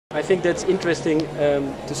I think that's interesting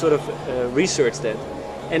to sort of research that.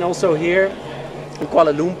 And also here in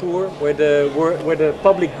Kuala Lumpur, where the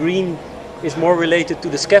public green is more related to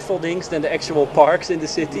the scaffoldings than the actual parks in the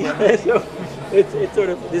city. So it's sort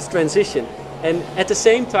of this transition. And at the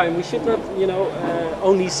same time, we should not,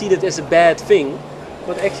 only see that as a bad thing,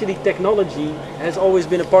 but actually technology has always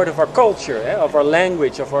been a part of our culture, of our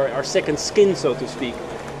language, of our second skin, so to speak.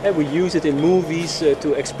 We use it in movies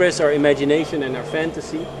to express our imagination and our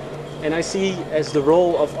fantasy. And I see as the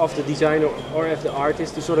role of the designer or of the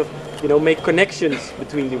artist to sort of, make connections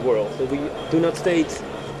between the world. That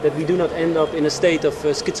we do not end up in a state of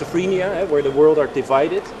schizophrenia, where the world are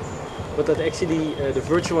divided, but that actually the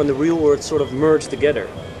virtual and the real world sort of merge together.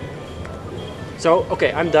 So,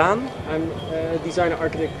 okay, I'm Daan. I'm a designer,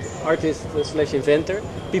 artist / inventor.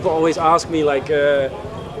 People always ask me like,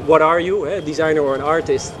 what are you, a designer or an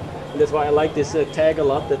artist? And that's why I like this tag a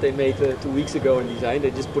lot that they made 2 weeks ago in design. They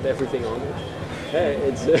just put everything on it.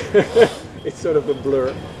 It's it's sort of a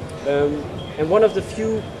blur. And one of the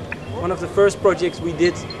first projects we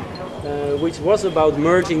did, which was about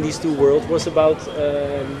merging these two worlds,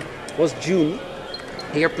 was June,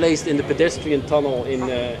 here placed in the pedestrian tunnel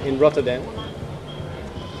in Rotterdam,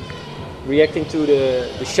 reacting to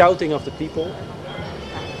the shouting of the people.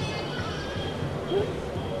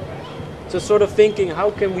 So sort of thinking,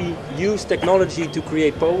 how can we use technology to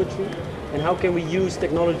create poetry, and how can we use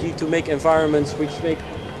technology to make environments which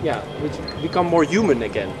become more human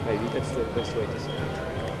again? Maybe that's the best way to say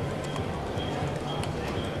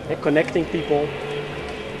it. Connecting people.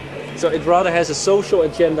 So it rather has a social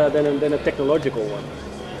agenda than a technological one.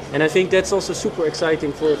 And I think that's also super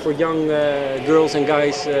exciting for young girls and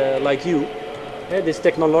guys like you. This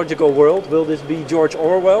technological world, will this be George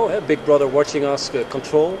Orwell, Big Brother watching us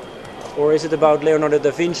control? Or is it about Leonardo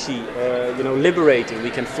da Vinci, liberating? We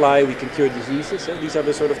can fly, we can cure diseases. These are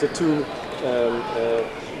the sort of the two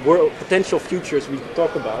potential futures we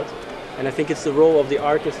talk about. And I think it's the role of the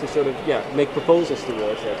artist to sort of make proposals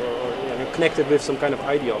towards that, or connect it with some kind of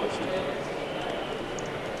ideology.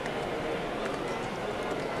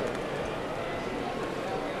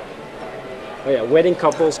 Oh yeah, wedding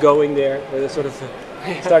couples going there, sort of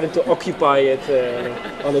starting to occupy it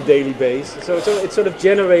on a daily basis. So it sort of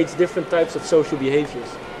generates different types of social behaviors,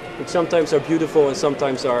 which sometimes are beautiful and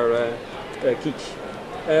sometimes are kitsch.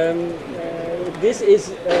 This is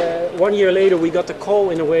 1 year later we got the call,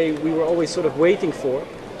 in a way we were always sort of waiting for,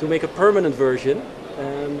 to make a permanent version.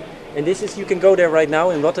 And this is, you can go there right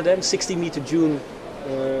now in Rotterdam, 16 meter June,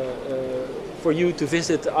 for you to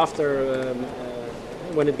visit after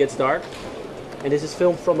when it gets dark. And this is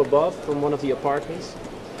filmed from above, from one of the apartments.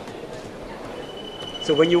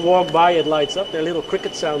 So when you walk by, it lights up. There are little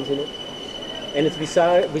cricket sounds in it. And it's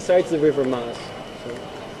besides the River Maas. So.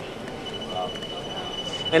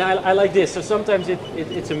 And I like this. So sometimes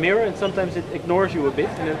it's a mirror, and sometimes it ignores you a bit.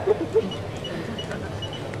 And then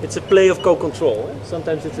it's a play of co-control.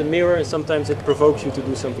 Sometimes it's a mirror, and sometimes it provokes you to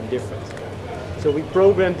do something different. So we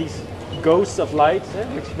program these ghosts of light,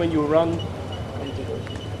 which when you run, come to those.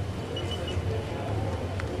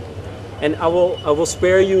 And I will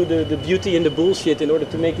spare you the beauty and the bullshit in order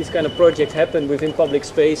to make this kind of project happen within public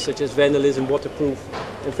space, such as vandalism, waterproof,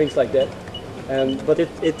 and things like that. But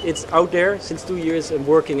it's out there since 2 years and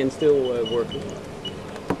working, and still working.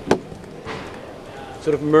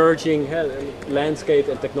 Sort of merging landscape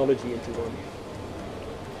and technology into one.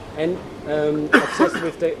 And obsessed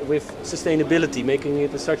with sustainability, making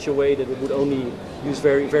it in such a way that it would only use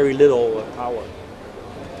very, very little power.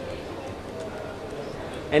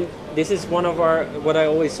 And this is one of what I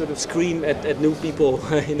always sort of scream at new people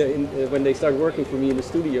when they start working for me in the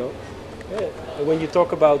studio. When you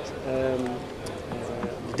talk about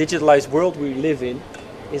the digitalized world we live in,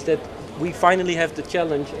 is that we finally have the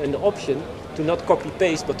challenge and the option to not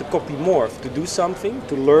copy-paste, but to copy-morph, to do something,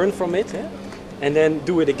 to learn from it, and then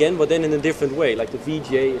do it again, but then in a different way. Like the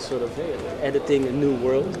VJ is sort of editing a new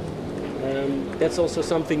world. That's also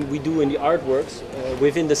something we do in the artworks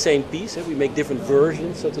within the same piece. We make different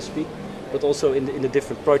versions, so to speak, but also in the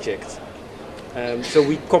different projects. So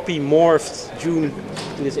we copy-morphed June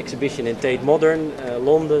to this exhibition in Tate Modern,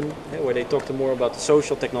 London, where they talked more about the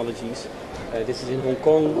social technologies. This is in Hong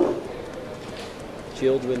Kong,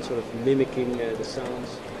 children sort of mimicking the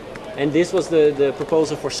sounds. And this was the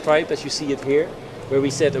proposal for STRP, as you see it here, where we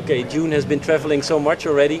said, okay, June has been traveling so much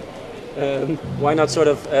already. Why not sort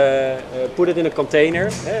of put it in a container,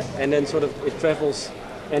 and then sort of it travels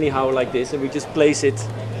anyhow like this, and we just place it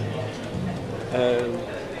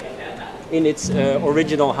in its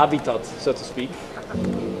original habitat, so to speak.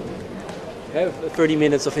 30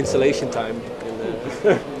 minutes of installation time, and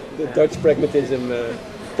the Dutch pragmatism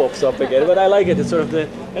pops up again. But I like it. It's sort of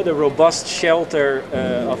the robust shelter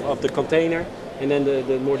of the container, and then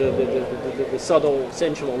the subtle,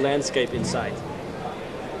 sensual landscape inside.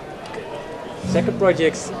 Okay. Second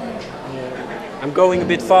project. I'm going a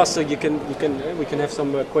bit fast, so we can have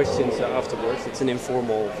some questions afterwards. It's an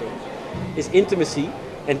informal thing. Is intimacy.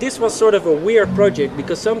 And this was sort of a weird project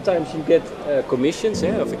because sometimes you get commissions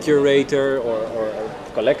of a curator or a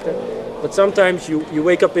collector, but sometimes you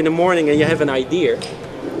wake up in the morning and you have an idea.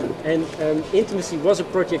 And Intimacy was a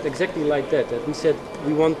project exactly like that. That we said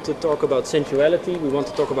we want to talk about sensuality, we want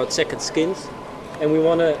to talk about second skins, and we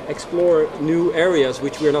want to explore new areas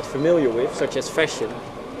which we're not familiar with, such as fashion.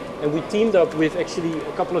 And we teamed up with actually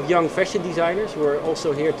a couple of young fashion designers who are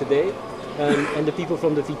also here today. And the people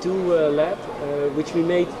from the V2 lab, which we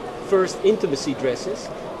made first intimacy dresses,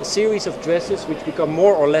 a series of dresses which become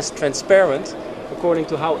more or less transparent according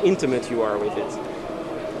to how intimate you are with it.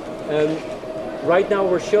 Right now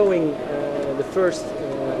we're showing the first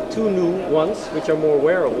two new ones, which are more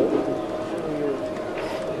wearable.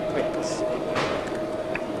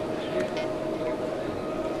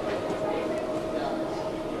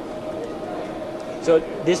 So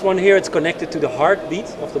this one here, it's connected to the heartbeat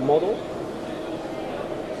of the model.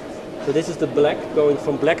 So this is the black, going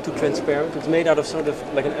from black to transparent. It's made out of sort of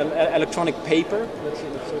like an electronic paper,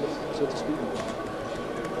 so to speak.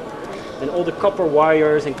 And all the copper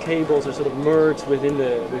wires and cables are sort of merged within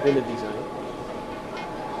the design.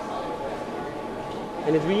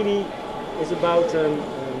 And it really is about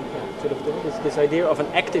sort of this idea of an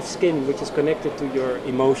active skin, which is connected to your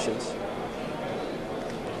emotions.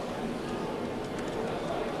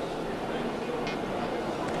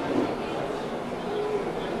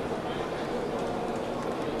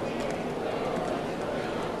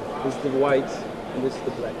 This is the white and this is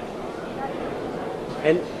the black.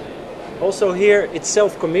 And also here it's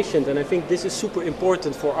self-commissioned, and I think this is super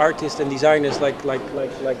important for artists and designers like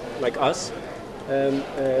us.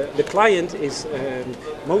 The client is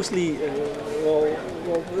mostly,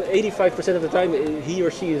 85% of the time he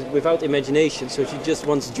or she is without imagination, so she just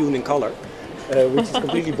wants June in color, which is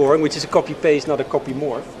completely boring, which is a copy-paste, not a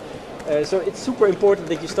copy-morph. So it's super important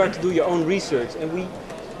that you start to do your own research, and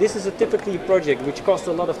this is typically a project which cost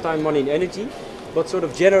a lot of time, money and energy, but sort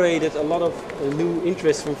of generated a lot of new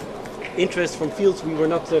interest from fields we were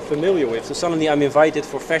not familiar with. So suddenly I'm invited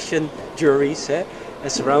for fashion juries and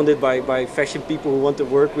surrounded by fashion people who want to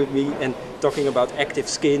work with me and talking about active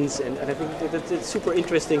skins, and I think that it's super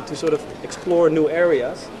interesting to sort of explore new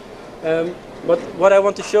areas. But what I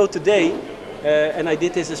want to show today, and I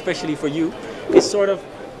did this especially for you, is sort of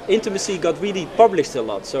Intimacy got really published a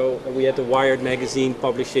lot. So we had the Wired magazine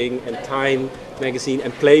publishing, and Time magazine,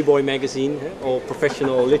 and Playboy magazine, all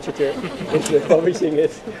professional literature publishing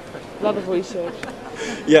it. A lot of research.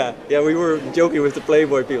 Yeah, we were joking with the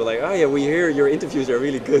Playboy people, like, oh yeah, we hear your interviews are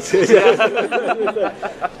really good.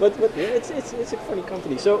 but yeah, it's a funny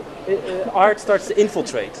company. So art starts to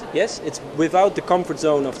infiltrate. Yes, it's without the comfort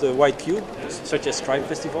zone of the white cube, such as STRP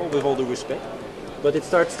Festival, with all due respect. But it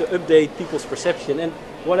starts to update people's perception. And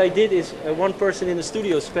what I did is one person in the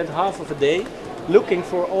studio spent half of a day looking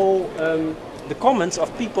for all the comments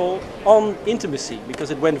of people on Intimacy,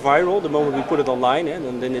 because it went viral the moment we put it online,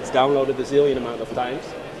 and then it's downloaded a zillion amount of times.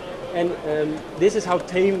 And this is how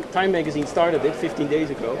Time magazine started it 15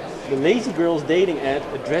 days ago. The Lazy Girls dating ad,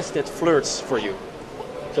 a dress that flirts for you.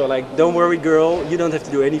 So like, don't worry girl, you don't have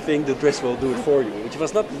to do anything, the dress will do it for you. Which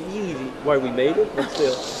was not really why we made it, but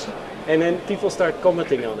still. And then people start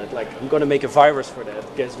commenting on it, like, I'm going to make a virus for that.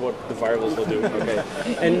 Guess what the virus will do? Okay.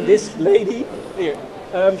 And this lady, here,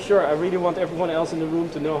 sure, I really want everyone else in the room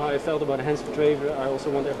to know how I felt about Hans Vertrever. I also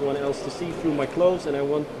want everyone else to see through my clothes, and I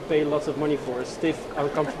want to pay lots of money for a stiff,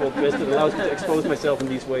 uncomfortable dress that allows me to expose myself in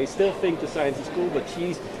these ways. Still think the science is cool, but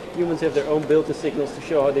geez, humans have their own built-in signals to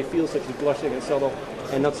show how they feel, such as blushing and subtle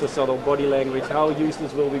and not so subtle body language. How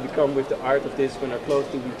useless will we become with the art of this when our clothes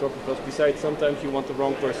do we talk about? Besides, sometimes you want the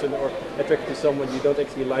wrong person or attracted to someone you don't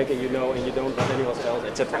actually like and you know, and you don't want anyone else,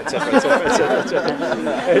 etc., etc., etc.,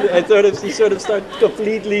 etc. And you sort of start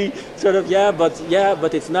completely sort of but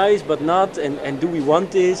it's nice, but not, and do we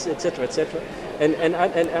want this, etc., etc. And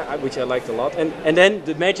which I liked a lot. And then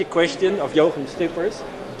the magic question of Joachim Stippers: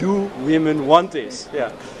 do women want this?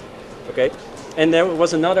 Yeah. Okay. And there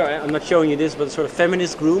was another, I'm not showing you this, but a sort of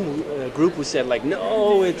feminist group who said like,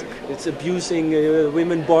 no, it's abusing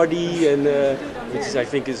women's body, and which is, I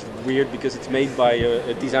think is weird because it's made by,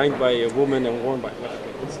 designed by a woman and worn by,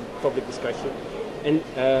 it's a public discussion. And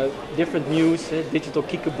different news, digital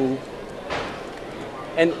kickaboo.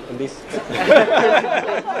 And this.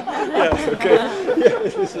 Yeah, okay. Yeah,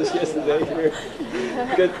 this was yesterday here.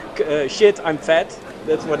 Shit, I'm fat.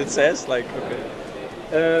 That's what it says. Like,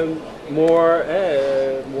 okay. More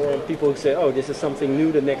people who say, oh, this is something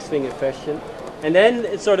new, the next thing in fashion. And then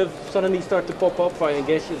it sort of suddenly start to pop up via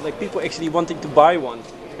gadgets, like people actually wanting to buy one.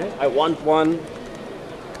 I want one.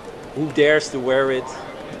 Who dares to wear it?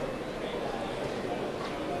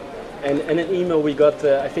 And an email we got,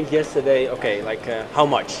 I think yesterday, okay, like how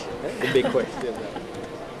much? The big question.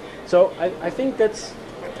 So I think that's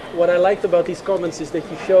what I liked about these comments, is that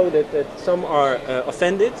you show that some are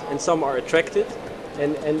offended and some are attracted.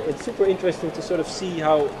 And it's super interesting to sort of see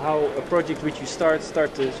how a project which you start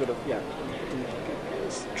to sort of,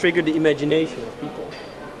 trigger the imagination of people.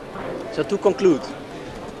 So to conclude,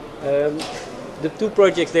 the two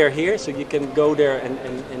projects they are here, so you can go there and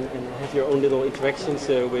have your own little interactions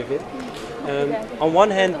with it. On one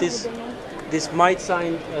hand, this might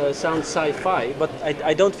sound sci-fi, but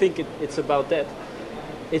I don't think it's about that.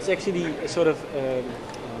 It's actually a sort of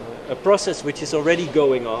a process which is already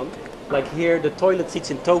going on. Like here, the toilet seats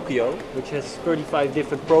in Tokyo, which has 35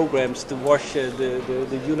 different programs to wash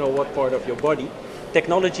the you-know-what part of your body.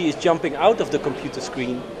 Technology is jumping out of the computer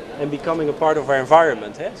screen and becoming a part of our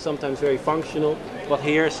environment. Sometimes very functional, but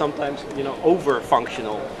here sometimes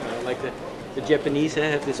over-functional. Like the Japanese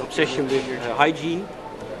have this obsession with hygiene,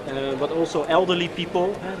 but also elderly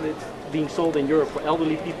people. It's being sold in Europe for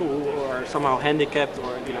elderly people who are somehow handicapped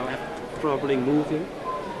or have trouble moving.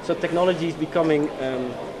 So technology is becoming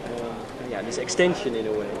this extension in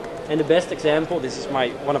a way. And the best example, this is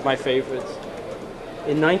one of my favorites.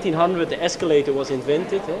 In 1900, the escalator was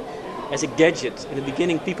invented as a gadget. In the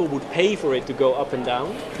beginning, people would pay for it to go up and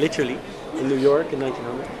down, literally, in New York in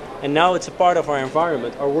 1900. And now it's a part of our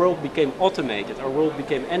environment. Our world became automated. Our world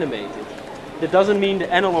became animated. That doesn't mean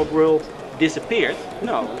the analog world disappeared.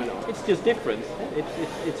 No. It's just different.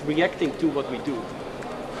 It's reacting to what we do.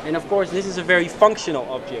 And of course, this is a very functional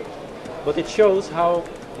object. But it shows how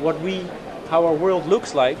our world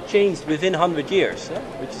looks like changed within 100 years,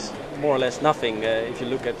 which is more or less nothing if you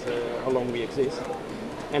look at how long we exist.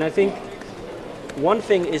 And I think one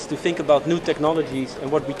thing is to think about new technologies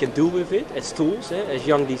and what we can do with it as tools, as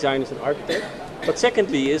young designers and architects. But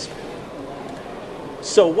secondly is,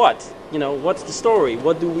 so what? What's the story?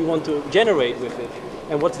 What do we want to generate with it?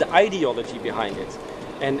 And what's the ideology behind it?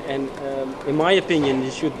 And in my opinion,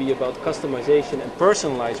 this should be about customization and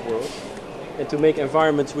personalized worlds, and to make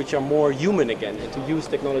environments which are more human again, and to use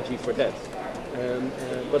technology for that.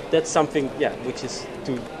 But that's something, which is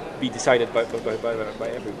to be decided by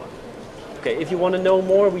everyone. Okay, if you want to know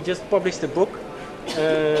more, we just published a book,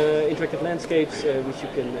 Interactive Landscapes, which you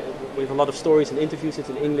can, with a lot of stories and interviews. It's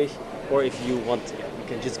in English. Or if you want, you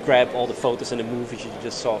can just grab all the photos and the movies you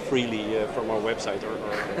just saw freely from our website or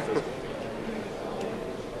Facebook.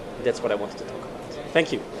 That's what I wanted to talk about.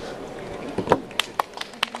 Thank you.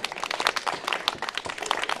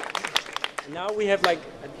 Now we have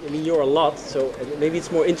you're a lot, so maybe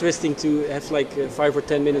it's more interesting to have 5 or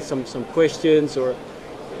 10 minutes, some questions, or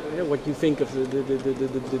what you think of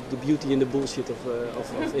the beauty and the bullshit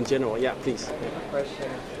of in general. Yeah, please.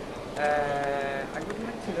 Question. I would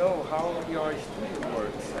like to know how your studio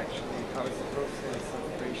works actually. How is the process of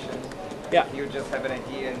creation? Yeah. You just have an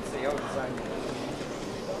idea and say, design.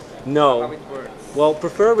 No. How it works? Well,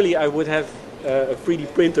 preferably I would have a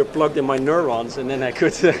 3D printer plugged in my neurons, and then I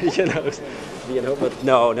could, But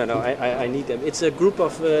no. I need them. It's a group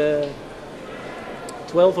of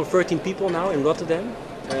 12 or 13 people now in Rotterdam.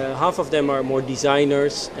 Half of them are more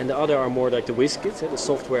designers, and the other are more like the whiz kids, the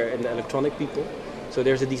software and the electronic people. So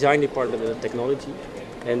there's a design department and a technology.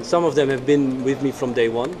 And some of them have been with me from day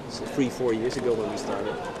one, so 3-4 years ago when we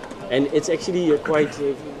started. And it's actually a quite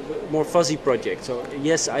more fuzzy project. So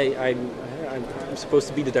yes, I'm supposed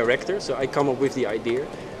to be the director, so I come up with the idea.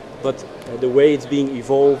 But the way it's being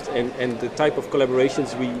evolved and the type of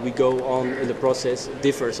collaborations we go on in the process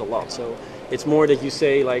differs a lot. So it's more that you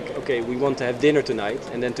say okay, we want to have dinner tonight,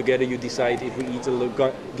 and then together you decide if we eat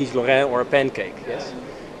a Guise Lorrain or a pancake, yes?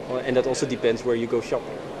 And that also depends where you go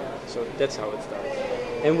shopping. So that's how it starts.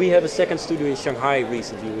 And we have a second studio in Shanghai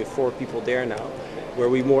recently with 4 people there now, where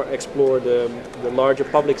we more explore the larger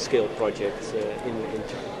public scale projects in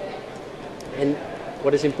China. And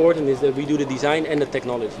what is important is that we do the design and the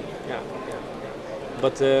technology. Yeah.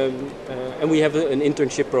 But and we have an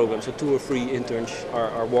internship program, so 2 or 3 interns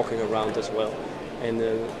are walking around as well. And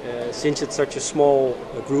since it's such a small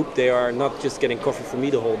group, they are not just getting coffee from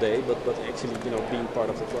me the whole day, but actually being part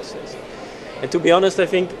of the process. And to be honest, I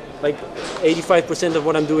think 85% of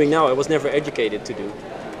what I'm doing now, I was never educated to do.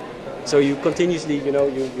 So you continuously,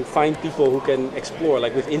 you find people who can explore,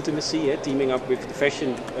 with intimacy, teaming up with the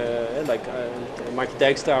fashion, Mark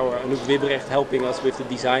Dijkstra or Anouk Wibrecht helping us with the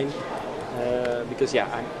design. because yeah,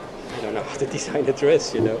 I don't know how to design a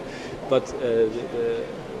dress, you know, but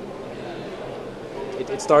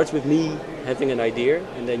it starts with me having an idea,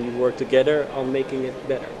 and then you work together on making it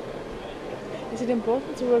better. Is it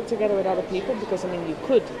important to work together with other people? Because I mean, you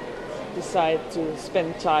could decide to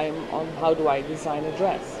spend time on how do I design a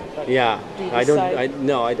dress. But Yeah, do you I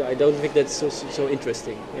decide- don't think that's so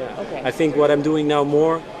interesting. Yeah, Okay. I think what I'm doing now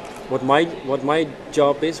more, what my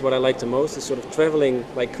job is, what I like the most, is sort of traveling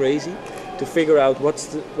like crazy to figure out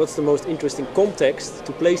what's the most interesting context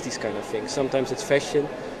to place these kind of things. Sometimes it's fashion.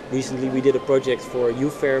 Recently we did a project for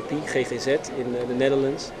youth therapy, GGZ, in the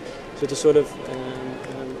Netherlands. So to sort of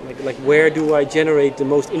like where do I generate the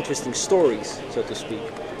most interesting stories, so to speak,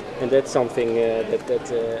 and that's something that I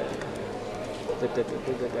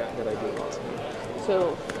do a lot.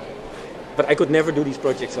 So But I could never do these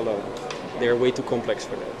projects alone. They're way too complex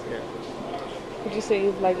for that. Yeah. would you say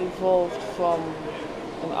you've like evolved from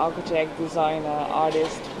an architect, designer,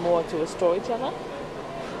 artist more to a storyteller?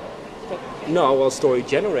 No, well, story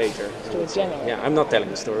generator. Story generator. Yeah, I'm not telling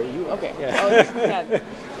the story. You. Okay. Yeah. Oh, yeah.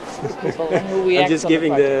 People who react I'm just on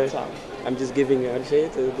giving the project, so. I'm just giving how do you say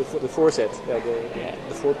it? The foreset,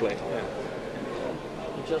 the foreplay. Yeah.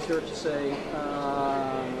 You just heard you say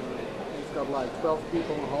you've got like 12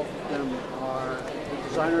 people, and half of them are the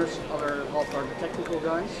designers, other half are the technical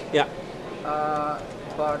guys. Yeah.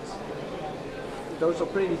 But those are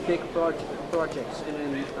pretty big projects, and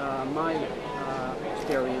in my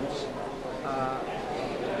experience,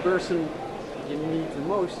 the person you need the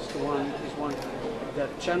most is one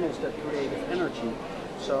that channels that creative energy.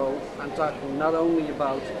 So I'm talking not only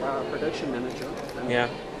about production manager, I'm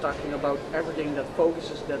talking about everything that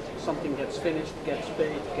focuses that something gets finished, gets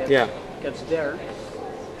paid, gets there.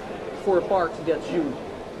 For a part, that's you.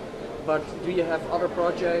 But do you have other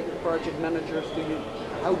project managers?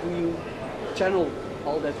 How do you channel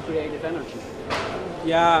all that creative energy?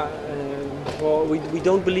 Yeah, well, we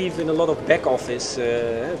don't believe in a lot of back office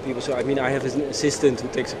people. So I mean, I have an assistant who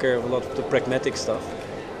takes care of a lot of the pragmatic stuff.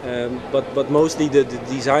 But mostly the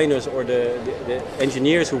designers or the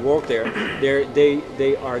engineers who work there,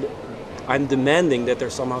 they are. I'm demanding that they're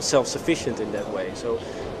somehow self-sufficient in that way. So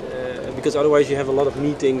because otherwise you have a lot of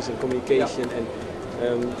meetings and communication and.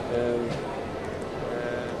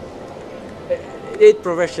 It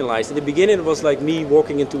professionalized. In the beginning it was like me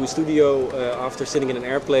walking into a studio after sitting in an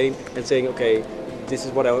airplane and saying, okay, this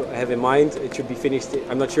is what I have in mind, it should be finished,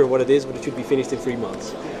 I'm not sure what it is, but it should be finished in 3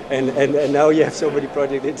 months. And now you have so many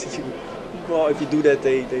projects, well, if you do that,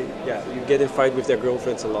 you get in fight with their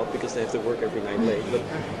girlfriends a lot because they have to work every night late. But,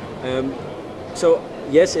 so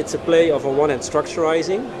yes, it's a play of on one hand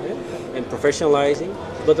structurizing and professionalizing,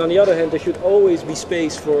 but on the other hand there should always be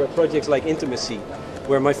space for projects like Intimacy,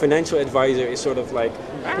 where my financial advisor is sort of like,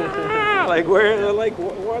 like where, like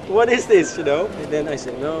what is this, you know? And then I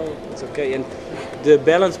said, no, it's okay. And the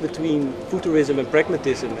balance between futurism and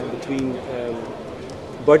pragmatism, and between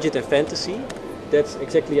budget and fantasy, that's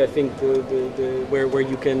exactly, I think, the where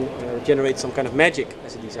you can generate some kind of magic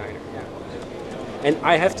as a designer. Yeah. And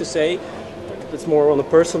I have to say, it's more on a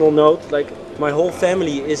personal note. Like my whole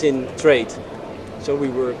family is in trade, so we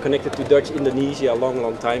were connected to Dutch Indonesia a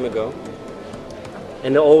long time ago.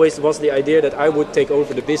 And there always was the idea that I would take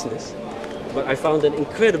over the business. But I found that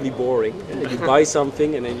incredibly boring. You buy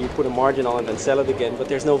something and then you put a margin on it and sell it again, but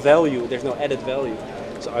there's no value, there's no added value.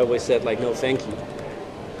 So I always said like, no thank you.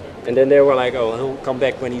 And then they were like, oh, he'll come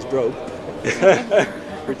back when he's broke.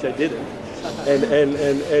 Which I didn't. And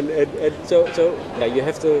so yeah, you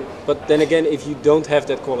have to, but then again, if you don't have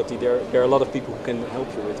that quality, there are a lot of people who can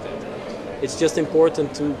help you with that. It's just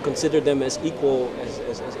important to consider them as equal as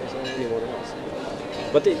anyone else.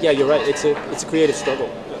 But yeah, you're right. It's a creative struggle.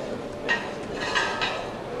 I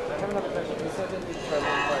have another question. You said that you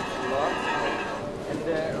travel quite a lot, and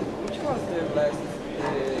which was the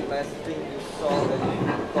last thing you saw that you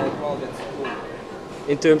thought, well, that's cool?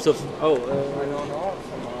 In terms of I don't know,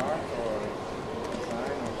 some art or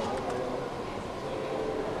design or whatever.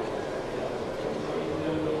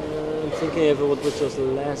 I'm thinking of which was the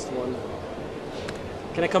last one.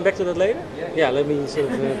 Can I come back to that later? Yeah, let me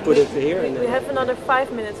sort of put it here. And we have another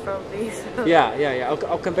 5 minutes probably. So. Yeah.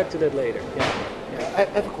 I'll come back to that later. Yeah. I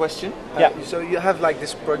have a question. Yeah. So you have like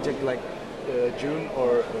this project like June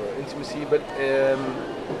or Intimacy, but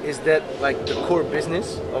is that like the core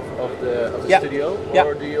business of the studio?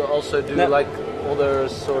 Or do you also do like other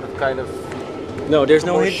sort of kind of No, there's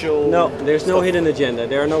no stuff? hidden agenda.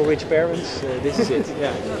 There are no rich parents. This is it.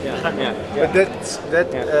 Yeah. But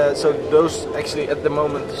so those actually at the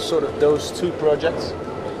moment, sort of those two projects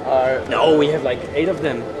are. No, we have like 8 of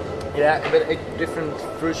them. Yeah, but 8 different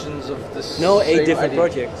versions of this. No, 8 same different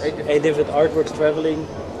idea. projects. 8 different artworks traveling.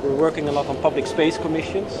 We're working a lot on public space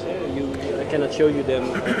commissions. I cannot show you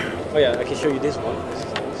them. Oh yeah, I can show you this one.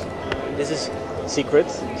 This is secret.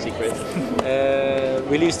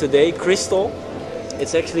 Released today, Crystal.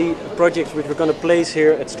 It's actually a project which we're going to place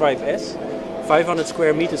here at STRP S. 500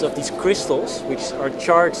 square meters of these crystals, which are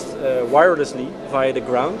charged wirelessly via the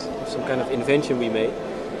ground, some kind of invention we made,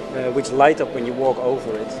 which light up when you walk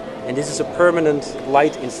over it. And this is a permanent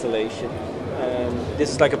light installation. This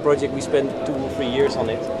is like a project we spent 2 or 3 years on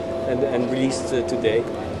it and released today.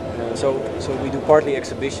 So we do partly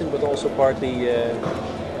exhibition, but also partly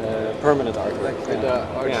permanent artwork. Like with the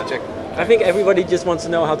architect. I think everybody just wants to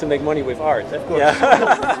know how to make money with art. Of course. Yeah.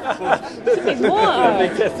 I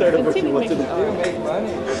think that's sort of what you want to do. Make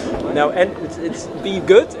money. Now, and it's be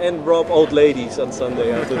good and rob old ladies on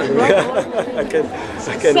Sunday afternoon. I can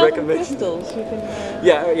Sell recommend. crystals. You can.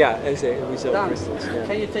 I say we sell Daan, crystals. Yeah.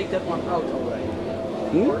 can you take that one out already?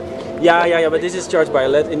 Yeah, but this is charged by a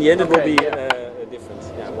LED. In the end, it will be different.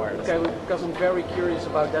 Yeah, wireless. Okay, because I'm very curious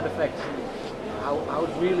about that effect. How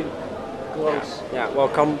it really glows. Yeah, well,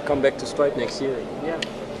 come back to Stripe next year. Yeah.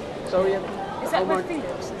 So yeah. Is that with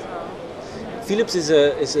Philips as well? Philips is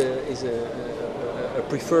a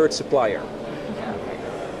preferred supplier.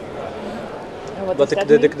 And what But does that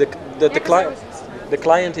mean? the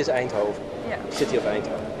client is Eindhoven, Yeah. city of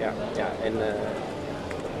Eindhoven. Yeah, and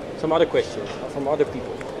some other questions from other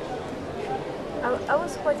people. I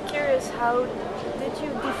was quite curious, how did you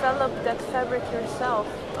develop that fabric yourself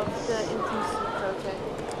of the intimacy project?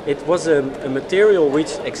 It was a material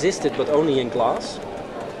which existed but only in glass.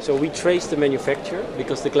 So we traced the manufacturer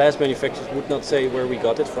because the glass manufacturers would not say where we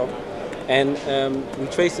got it from. And we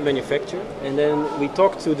traced the manufacturer, and then we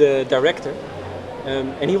talked to the director,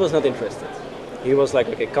 and he was not interested. He was like,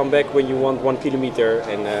 okay, come back when you want 1 kilometer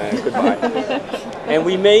and goodbye. And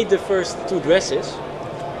we made the first 2 dresses.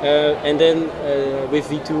 And then with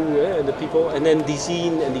V2 and the people, and then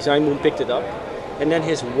Design and Design Moon picked it up, and then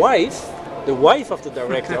his wife, the wife of the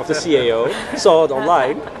director of the CAO, saw it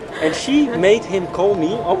online, and she made him call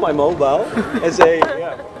me on my mobile and say,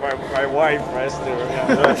 "Yeah, my wife has to."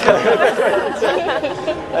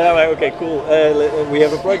 And I'm like, "Okay, cool. We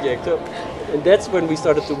have a project." So, and that's when we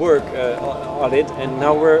started to work on it, and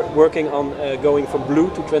now we're working on going from blue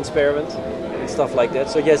to transparent. Stuff like that.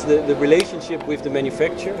 So yes, the relationship with the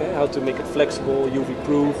manufacturer, how to make it flexible, UV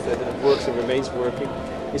proof, that it works and remains working,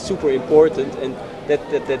 is super important. And that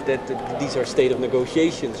these are state of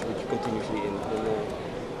negotiations which are continuously in.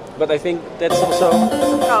 But I think that's also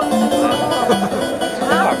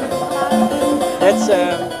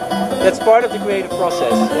that's part of the creative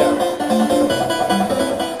process. Yeah.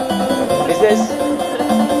 Is this?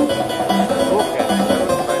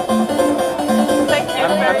 Thank you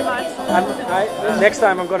very much. Next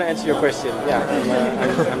time I'm going to answer your question.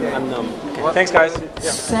 Yeah, I'm numb. Okay. Thanks, guys.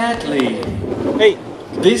 Yeah. Sadly, Hey.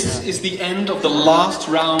 this is the end of the last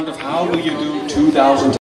round of How Do You Do 2000.